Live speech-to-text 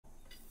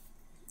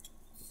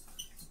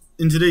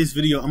In today's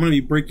video, I'm going to be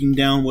breaking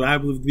down what I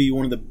believe to be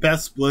one of the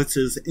best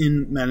blitzes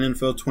in Madden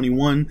NFL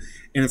 21,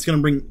 and it's going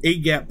to bring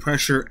A-gap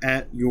pressure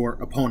at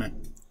your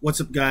opponent. What's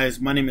up,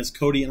 guys? My name is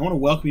Cody, and I want to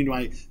welcome you to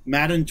my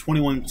Madden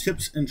 21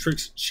 Tips and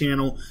Tricks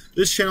channel.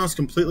 This channel is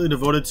completely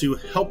devoted to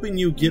helping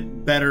you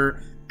get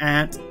better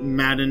at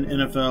Madden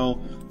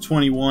NFL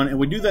 21, and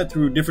we do that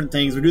through different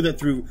things. We do that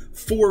through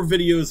 4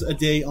 videos a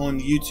day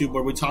on YouTube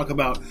where we talk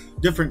about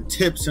different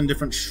tips and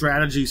different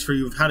strategies for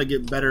you of how to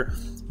get better.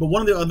 But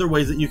one of the other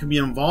ways that you can be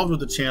involved with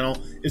the channel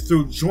is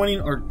through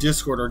joining our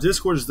Discord. Our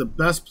Discord is the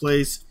best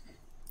place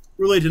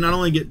really to not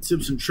only get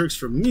tips and tricks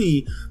from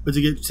me, but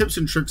to get tips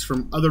and tricks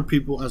from other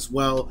people as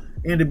well,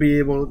 and to be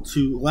able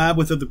to lab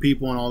with other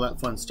people and all that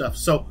fun stuff.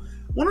 So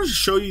I wanted to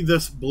show you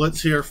this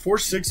blitz here,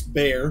 4-6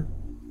 bear,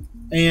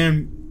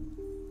 and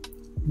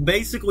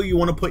basically you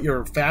want to put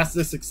your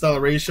fastest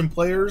acceleration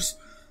players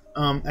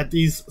at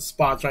these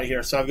spots right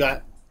here. So I've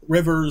got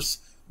Rivers,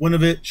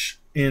 Winovich,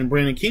 and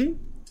Brandon King.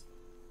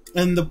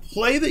 And the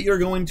play that you're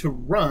going to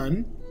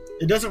run,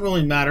 it doesn't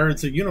really matter.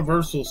 It's a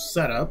universal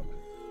setup.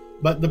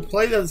 But the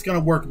play that it's going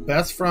to work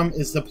best from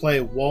is the play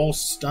wall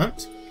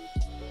stunt,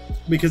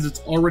 because it's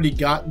already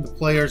got the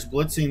players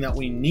blitzing that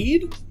we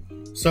need.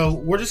 So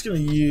we're just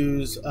going to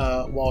use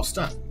wall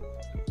stunt.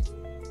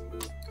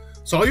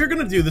 So all you're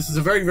going to do, this is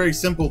a very, very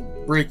simple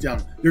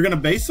breakdown. You're going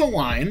to base a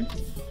line.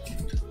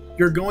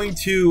 You're going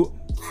to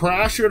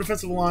crash your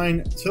defensive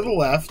line to the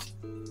left.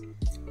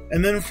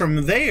 And then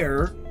from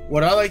there,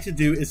 what I like to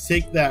do is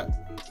take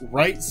that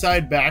right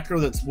side backer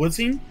that's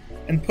blitzing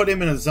and put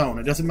him in a zone.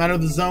 It doesn't matter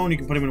the zone, you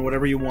can put him in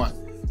whatever you want.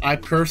 I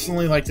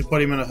personally like to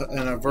put him in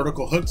a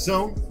vertical hook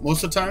zone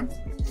most of the time.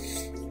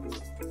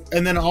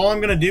 And then all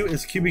I'm going to do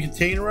is QB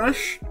contain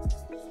rush,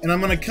 and I'm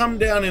going to come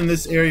down in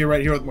this area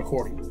right here with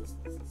McCourty.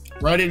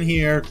 Right in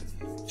here,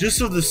 just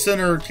so the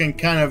center can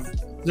kind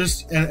of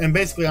just, and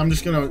basically I'm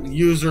just going to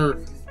use her,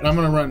 and I'm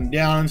going to run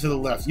down to the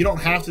left. You don't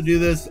have to do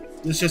this.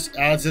 This just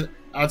adds a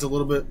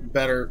little bit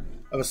better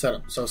of a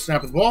setup. So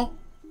snap with the ball,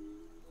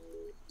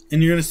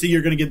 and you're going to see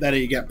you're going to get that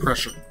A-gap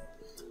pressure.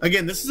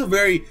 Again, this is a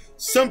very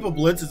simple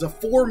blitz. It's a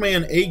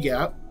 4-man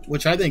A-gap,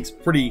 which I think is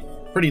pretty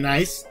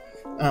nice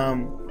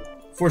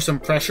for some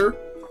pressure.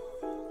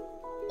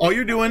 All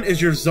you're doing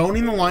is you're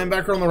zoning the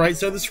linebacker on the right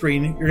side of the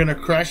screen. You're going to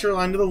crash your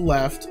line to the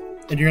left,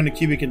 and you're going to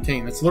QB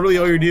contain. That's literally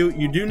all you do.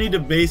 You do need to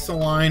base the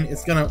line.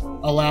 It's going to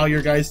allow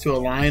your guys to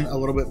align a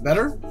little bit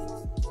better.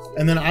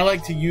 And then I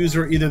like to use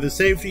her either the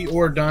safety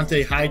or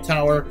Dante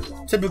Hightower.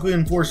 Typically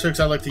in 4-6,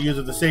 I like to use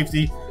her the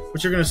safety,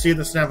 but you're going to see at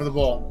the snap of the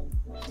ball,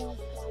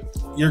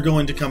 you're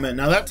going to come in.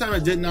 Now that time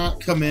it did not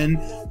come in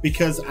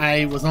because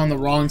I was on the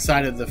wrong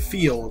side of the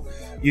field.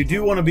 You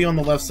do want to be on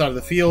the left side of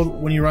the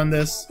field when you run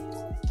this.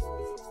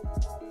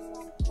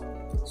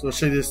 So I'll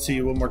show this to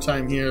you one more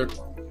time here.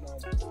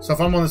 So if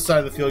I'm on the side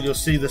of the field, you'll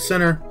see the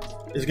center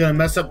is going to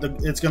mess up,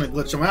 it's going to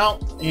glitch him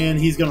out, and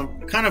he's going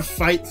to kind of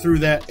fight through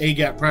that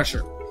A-gap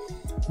pressure.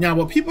 Now,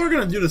 what people are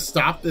going to do to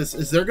stop this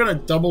is they're going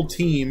to double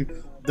team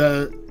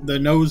the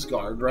nose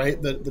guard,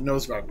 right? The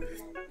nose guard.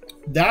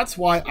 That's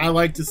why I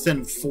like to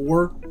send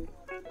 4.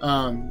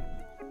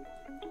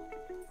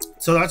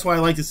 So that's why I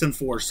like to send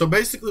 4. So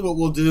basically what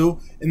we'll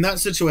do in that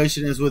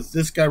situation is with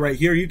this guy right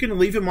here, you can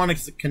leave him on a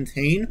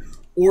contain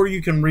or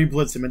you can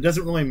re-blitz him. It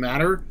doesn't really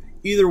matter.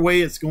 Either way,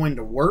 it's going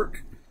to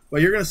work.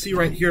 But you're going to see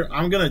right here,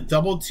 I'm going to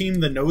double team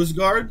the nose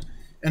guard,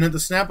 and at the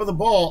snap of the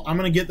ball, I'm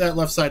going to get that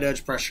left side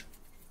edge pressure.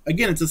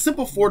 Again, it's a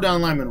simple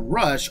 4-down lineman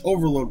rush,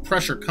 overload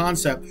pressure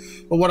concept.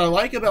 But what I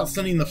like about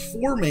sending the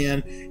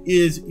 4-man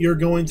is you're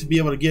going to be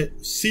able to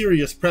get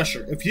serious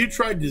pressure. If you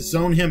tried to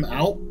zone him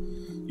out,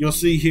 you'll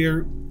see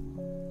here,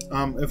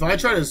 if I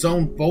try to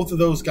zone both of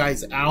those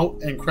guys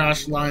out and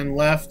crash line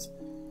left,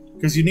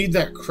 because you need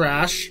that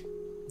crash,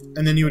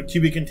 and then you would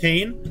QB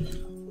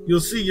contain, you'll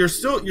see you're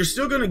still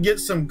going to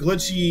get some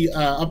glitchy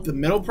up the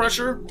middle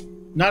pressure.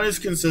 Not as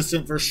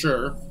consistent for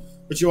sure,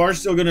 but you are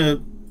still going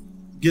to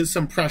get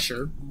some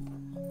pressure.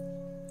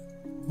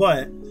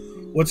 But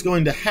what's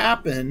going to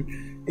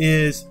happen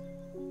is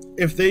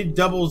if they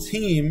double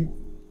team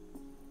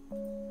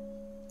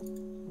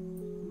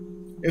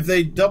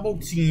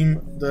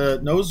the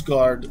nose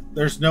guard,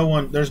 there's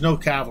no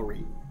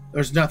cavalry.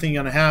 There's nothing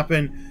going to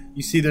happen.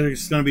 You see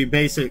there's going to be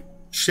basic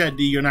shed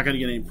D. You're not going to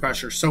get any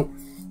pressure. So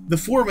the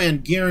 4-man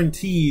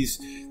guarantees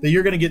that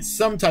you're going to get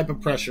some type of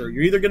pressure.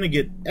 You're either going to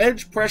get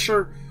edge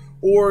pressure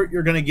or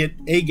you're going to get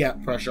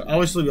A-gap pressure.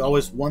 Obviously, we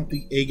always want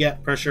the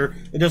A-gap pressure.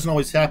 It doesn't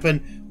always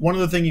happen. One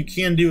of the things you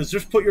can do is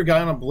just put your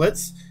guy on a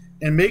blitz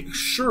and make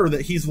sure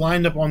that he's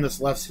lined up on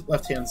this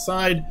left-hand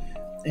side.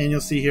 And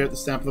you'll see here at the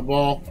snap of the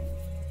ball,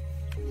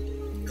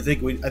 I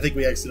think we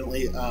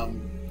accidentally, I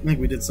think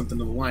we did something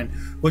to the line.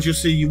 But you'll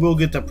see you will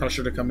get that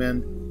pressure to come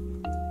in.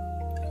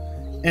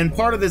 And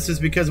part of this is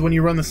because when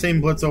you run the same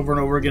blitz over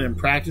and over again in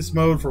practice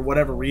mode, for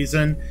whatever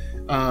reason,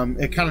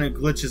 it kind of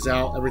glitches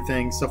out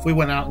everything. So if we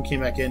went out and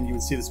came back in, you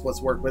would see the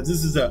splits work. But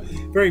this is a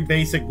very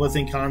basic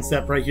blitzing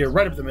concept right here,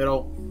 right up the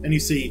middle. And you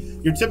see,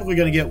 you're typically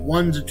going to get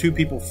 1 to 2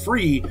 people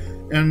free.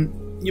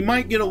 And you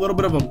might get a little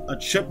bit of a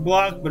chip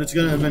block, but it's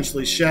going to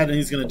eventually shed and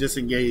he's going to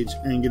disengage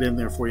and get in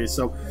there for you.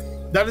 So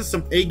that is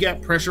some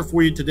A-gap pressure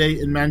for you today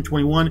in Madden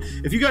 21.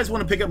 If you guys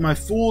want to pick up my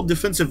full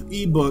defensive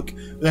ebook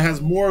that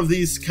has more of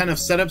these kind of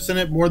setups in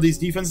it, more of these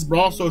defenses, but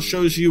also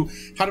shows you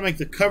how to make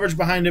the coverage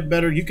behind it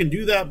better, you can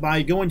do that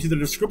by going to the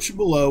description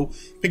below,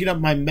 picking up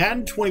my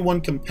Madden 21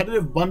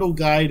 competitive bundle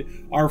guide.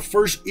 Our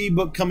first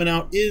ebook coming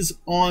out is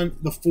on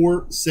the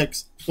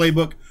 4-6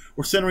 playbook.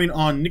 We're centering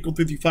on nickel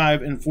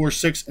 335 and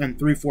 4-6 and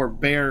 3-4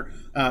 bear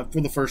for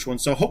the first one.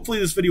 So hopefully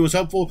this video was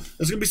helpful.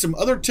 There's going to be some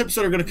other tips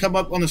that are going to come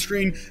up on the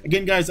screen.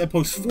 Again, guys, I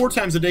post 4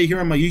 times a day here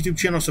on my YouTube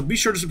channel, so be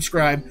sure to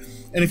subscribe.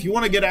 And if you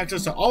want to get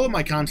access to all of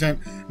my content,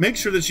 make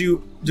sure that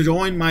you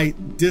join my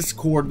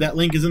Discord. That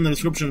link is in the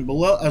description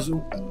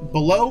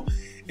below.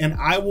 And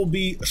I will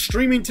be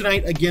streaming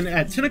tonight again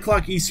at 10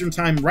 o'clock Eastern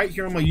time right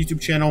here on my YouTube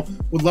channel.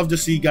 Would love to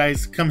see you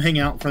guys come hang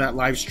out for that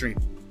live stream.